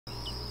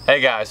Hey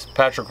guys,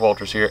 Patrick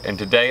Walters here, and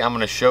today I'm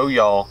going to show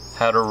y'all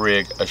how to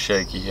rig a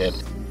shaky head.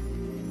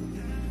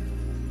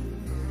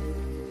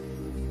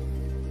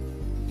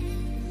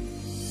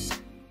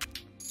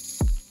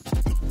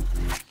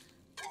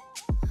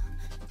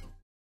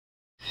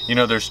 You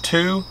know, there's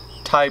two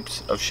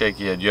types of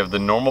shaky head. You have the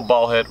normal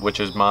ball head,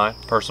 which is my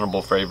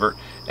personal favorite,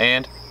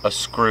 and a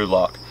screw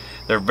lock.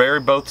 They're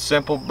both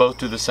simple, both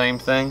do the same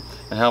thing,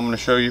 and how I'm going to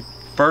show you.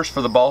 First,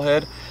 for the ball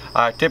head,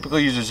 I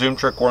typically use a zoom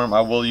trick worm. I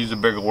will use a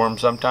bigger worm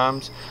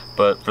sometimes,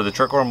 but for the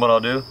trick worm, what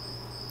I'll do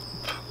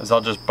is I'll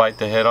just bite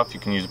the head off. You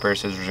can use a pair of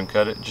scissors and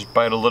cut it. Just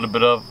bite a little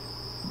bit of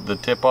the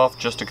tip off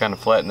just to kind of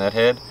flatten that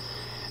head,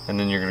 and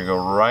then you're going to go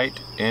right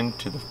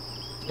into the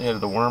head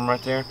of the worm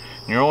right there.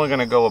 And you're only going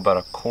to go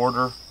about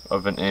 1/4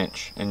 of an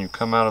inch, and you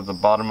come out of the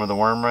bottom of the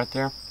worm right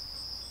there,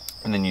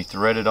 and then you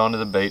thread it onto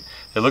the bait.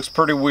 It looks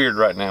pretty weird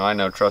right now, I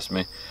know, trust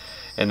me.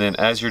 And then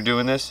as you're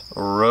doing this,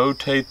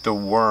 rotate the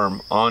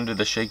worm onto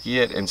the shaky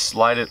head and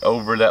slide it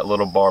over that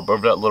little barb,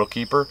 over that little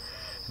keeper.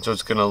 And so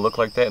it's going to look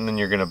like that, and then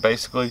you're going to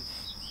basically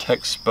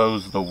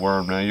expose the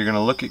worm. Now you're going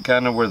to look at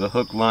kind of where the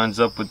hook lines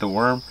up with the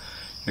worm.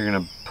 You're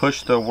going to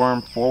push the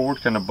worm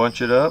forward, kind of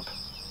bunch it up,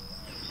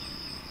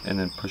 and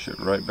then push it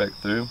right back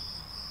through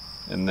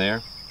in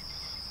there.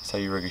 That's how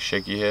you rig a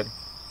shaky head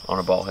on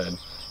a ball head.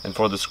 And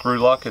for the screw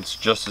lock, it's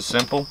just as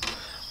simple.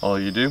 All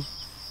you do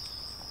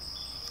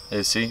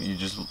is, see, you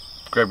just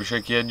grab your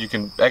shaky head. You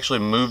can actually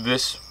move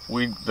this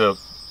the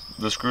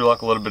screw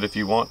lock a little bit if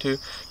you want to,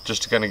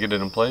 just to kind of get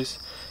it in place.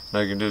 Now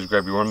you can do is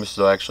grab your worm. This is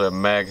actually a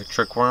mag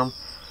trick worm.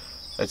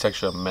 It's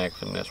actually a mag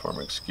finesse worm,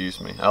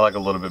 excuse me. I like a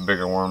little bit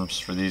bigger worms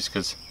for these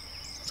because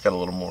it's got a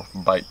little more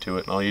bite to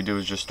it. And all you do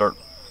is just start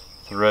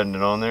threading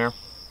it on there.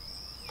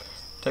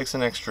 Takes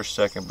an extra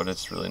second, but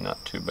it's really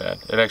not too bad.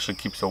 It actually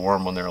keeps the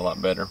worm on there a lot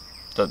better.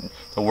 The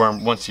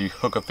worm, once you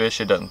hook a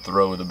fish, it doesn't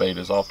throw the bait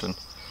as often.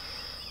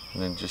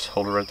 And then just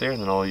hold it right there,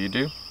 and then all you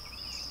do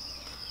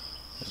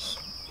is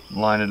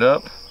line it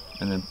up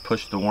and then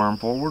push the worm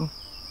forward,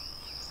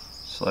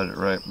 slide it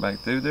right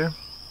back through there.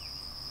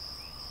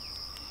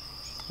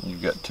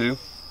 You've got two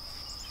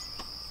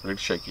big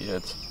shaky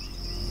heads.